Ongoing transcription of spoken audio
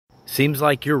Seems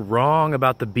like you're wrong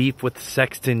about the beef with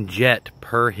Sexton Jett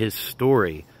per his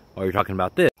story. While you're talking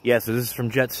about this. Yeah, so this is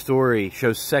from Jett's story.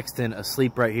 Shows Sexton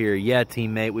asleep right here. Yeah,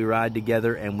 teammate, we ride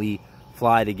together and we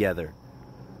fly together.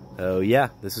 So yeah,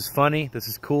 this is funny. This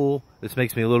is cool. This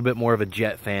makes me a little bit more of a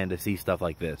Jett fan to see stuff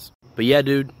like this. But yeah,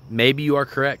 dude, maybe you are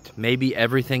correct. Maybe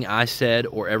everything I said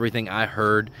or everything I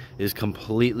heard is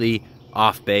completely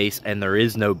off base and there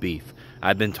is no beef.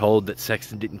 I've been told that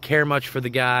Sexton didn't care much for the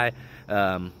guy,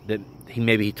 that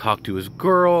maybe he talked to his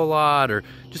girl a lot, or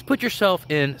just put yourself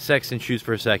in Sexton's shoes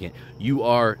for a second. You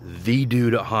are the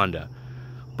dude at Honda.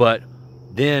 But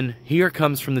then here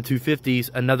comes from the 250s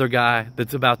another guy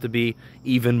that's about to be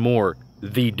even more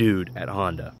the dude at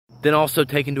Honda. Then also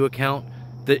take into account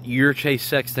that you're Chase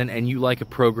Sexton and you like a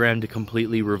program to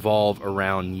completely revolve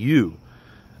around you.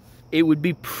 It would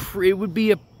be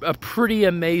a pretty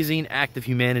amazing act of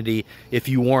humanity if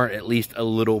you weren't at least a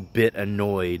little bit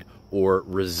annoyed or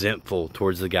resentful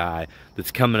towards the guy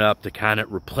that's coming up to kind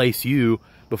of replace you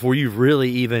before you've really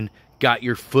even got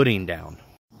your footing down.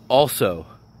 Also,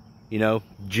 you know,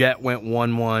 Jett went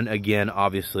 1-1 again,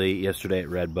 obviously, yesterday at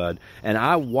Redbud. And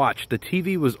I watched, the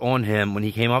TV was on him when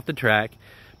he came off the track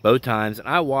both times. And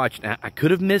I watched, and I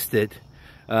could have missed it.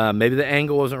 Maybe the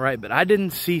angle wasn't right, but I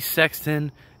didn't see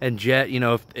Sexton and Jett, you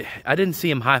know, I didn't see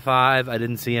him high five. I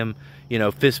didn't see him, you know,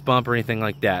 fist bump or anything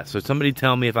like that. So somebody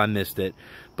tell me if I missed it.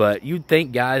 But you'd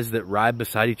think guys that ride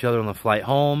beside each other on the flight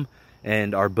home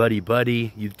and are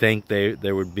buddy-buddy, you'd think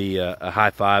there would be a high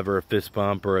five or a fist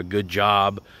bump or a good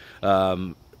job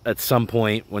at some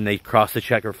point when they cross the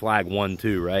checker flag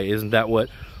 1-2, right? Isn't that what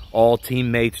all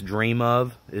teammates dream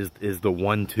of, is the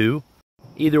 1-2?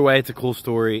 Either way, it's a cool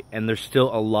story, and there's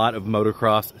still a lot of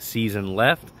motocross season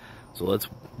left. So let's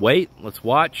wait, let's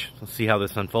watch, let's see how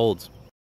this unfolds.